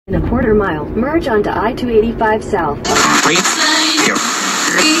In a quarter mile, merge onto I-285 South.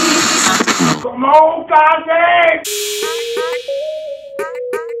 Come on, Kanye!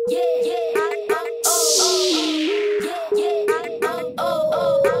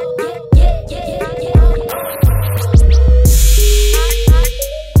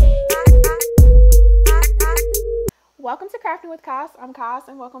 Welcome to Crafting with Cass. I'm Cass,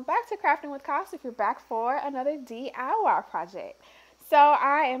 and welcome back to Crafting with Cass if you're back for another DIY project. So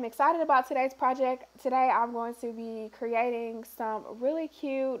I am excited about today's project. Today I'm going to be creating some really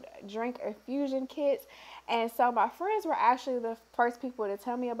cute drink infusion kits. And so my friends were actually the first people to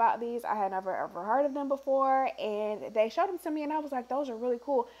tell me about these. I had never ever heard of them before, and they showed them to me and I was like, those are really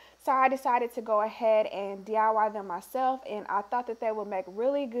cool. So I decided to go ahead and DIY them myself, and I thought that they would make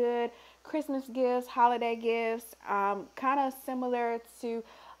really good Christmas gifts, holiday gifts, kind of similar to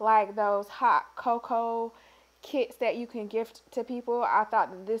like those hot cocoa kits that you can gift to people. I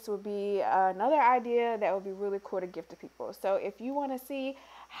thought that this would be another idea that would be really cool to gift to people. So if you want to see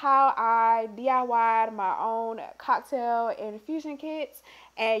how I DIY'd my own cocktail infusion kits,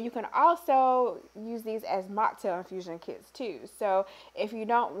 and you can also use these as mocktail infusion kits too. So if you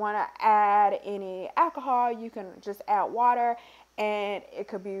don't want to add any alcohol, you can just add water, and it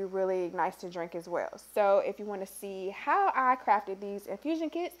could be really nice to drink as well. So if you want to see how I crafted these infusion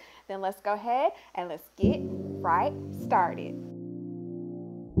kits, then let's go ahead and let's get right started.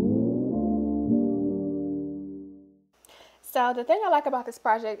 So the thing I like about this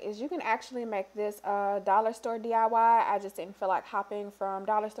project is you can actually make this a dollar store DIY. I just didn't feel like hopping from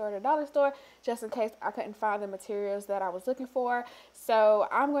dollar store to dollar store just in case I couldn't find the materials that I was looking for. So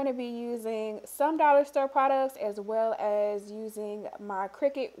I'm going to be using some dollar store products as well as using my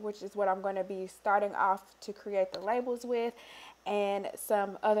Cricut, which is what I'm going to be starting off to create the labels with, and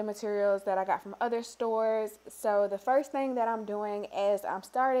some other materials that I got from other stores. So the first thing that I'm doing is I'm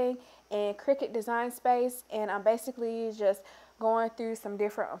starting in Cricut Design Space, and I'm basically just going through some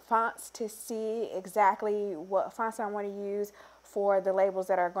different fonts to see exactly what fonts I want to use for the labels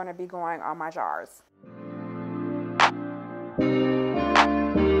that are going to be going on my jars.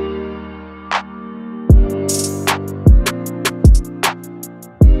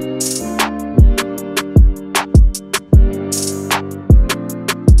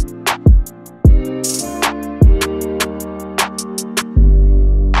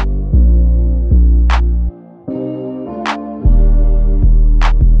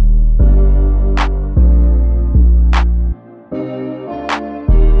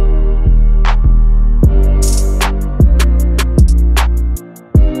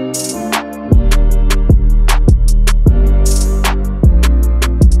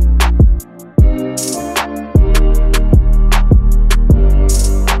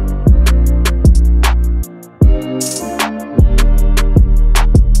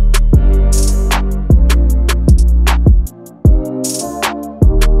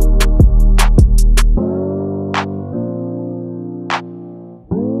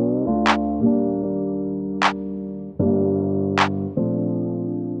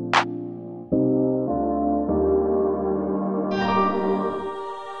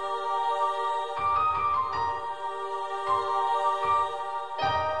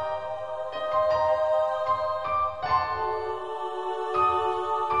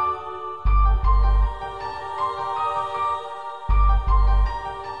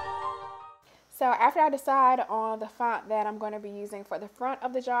 So after I decide on the font that I'm going to be using for the front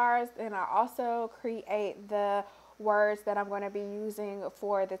of the jars, then I also create the words that I'm going to be using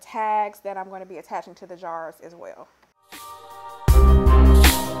for the tags that I'm going to be attaching to the jars as well.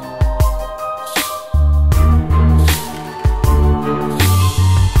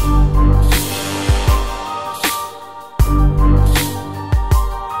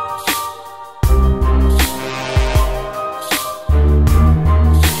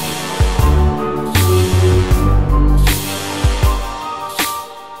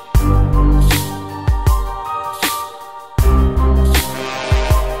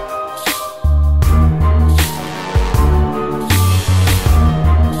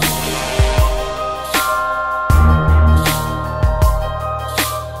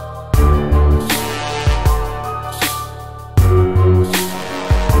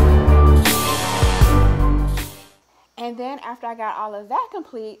 And then after I got all of that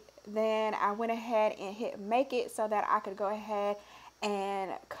complete, then I went ahead and hit make it so that I could go ahead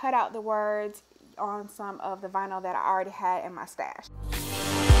and cut out the words on some of the vinyl that I already had in my stash.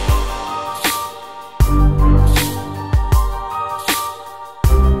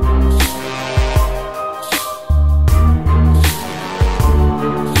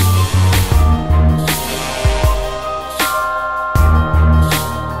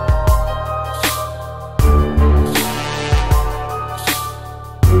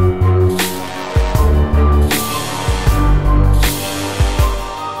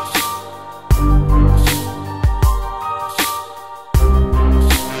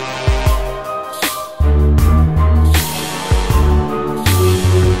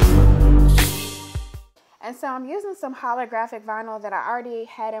 And so I'm using some holographic vinyl that I already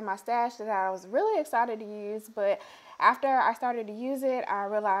had in my stash that I was really excited to use, but after I started to use it, I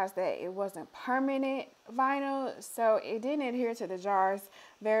realized that it wasn't permanent vinyl, so it didn't adhere to the jars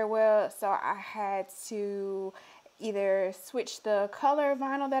very well. So I had to either switch the color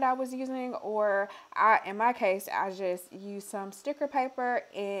vinyl that I was using, or in my case, I just used some sticker paper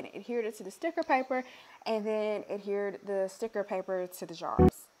and adhered it to the sticker paper, and then adhered the sticker paper to the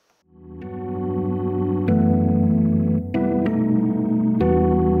jars.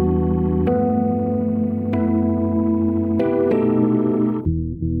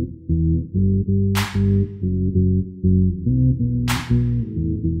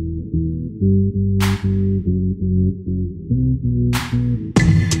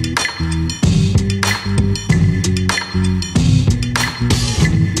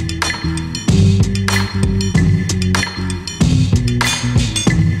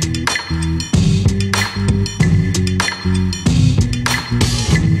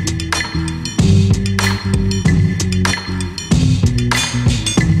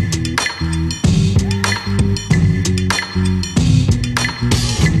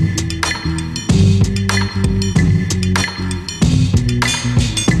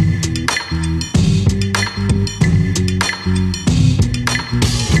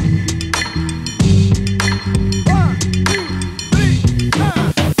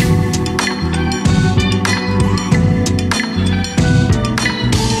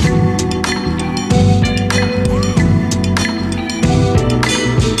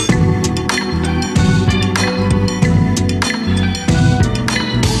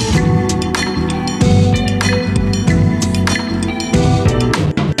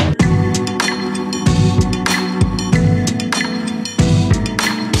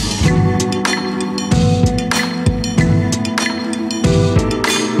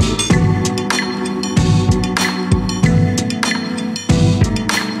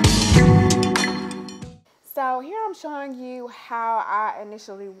 So here I'm showing you how I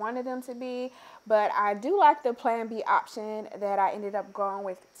initially wanted them to be, but I do like the Plan B option that I ended up going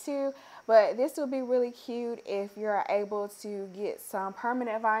with too. But this would be really cute if you're able to get some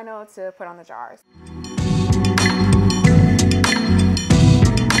permanent vinyl to put on the jars.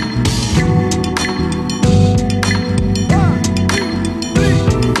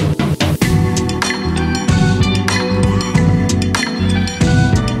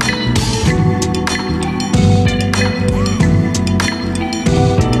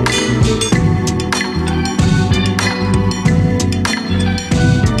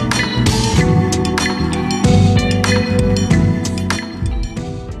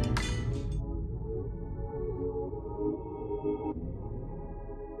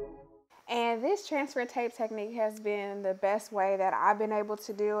 And this transfer tape technique has been the best way that I've been able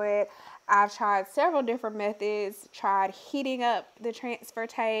to do it. I've tried several different methods, tried heating up the transfer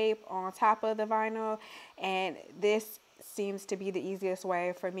tape on top of the vinyl, and this seems to be the easiest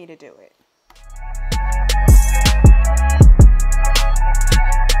way for me to do it.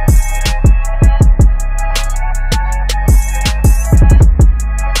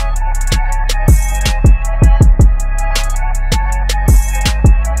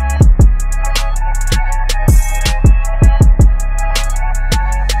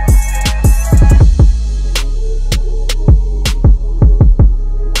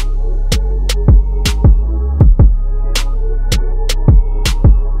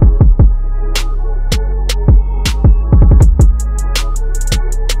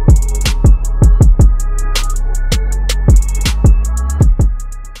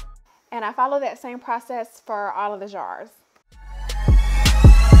 And I follow that same process for all of the jars.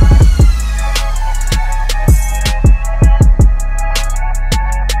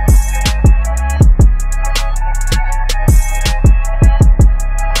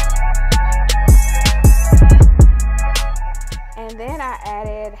 And then I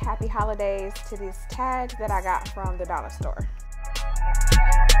added Happy Holidays to these tags that I got from the dollar store.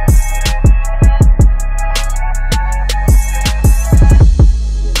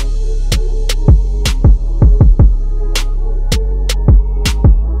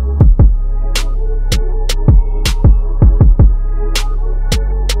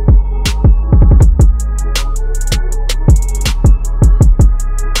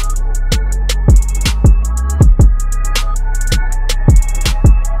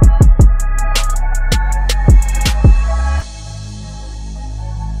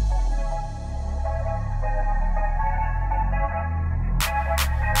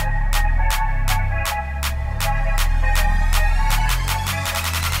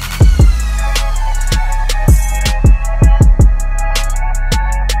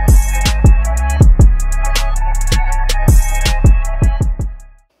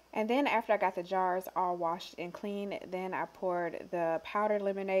 got the jars all washed and clean, then I poured the powdered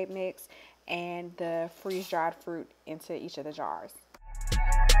lemonade mix and the freeze-dried fruit into each of the jars.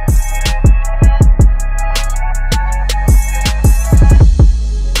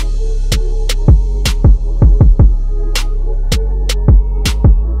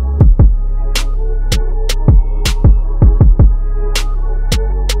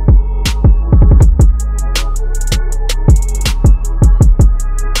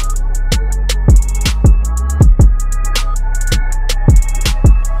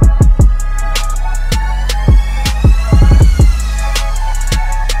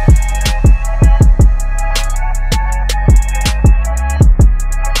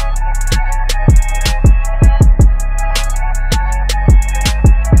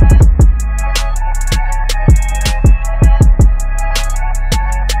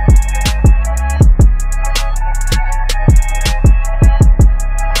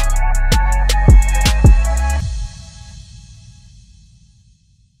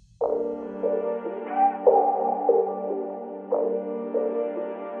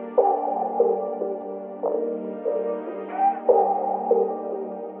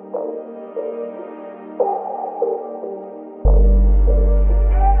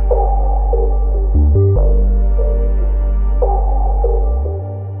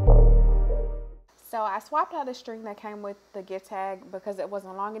 So I swapped out the string that came with the gift tag because it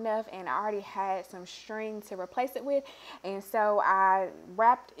wasn't long enough, and I already had some string to replace it with, and so I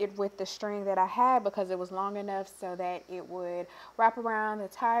wrapped it with the string that I had because it was long enough so that it would wrap around the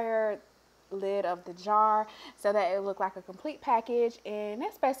entire lid of the jar so that it looked like a complete package. And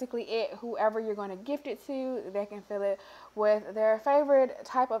that's basically it. Whoever you're going to gift it to, they can fill it with their favorite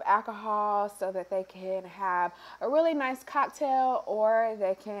type of alcohol so that they can have a really nice cocktail, or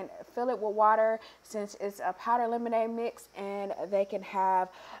they can fill it with water since it's a powdered lemonade mix, and they can have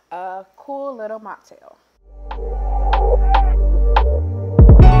a cool little mocktail.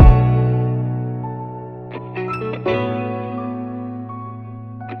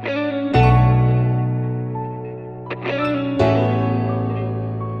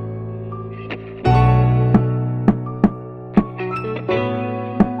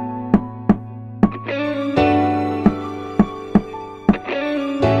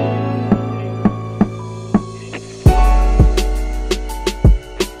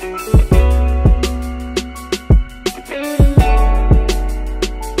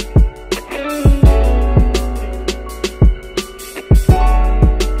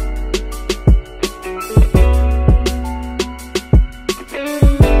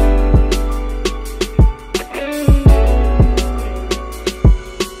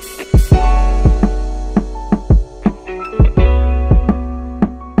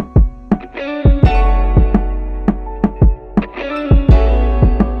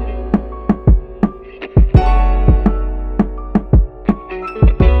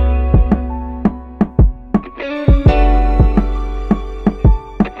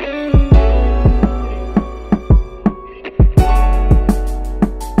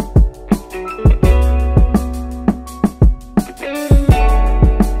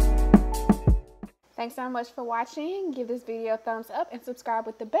 Thanks so much for watching. Give this video a thumbs up and subscribe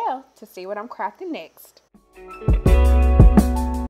with the bell to see what I'm crafting next.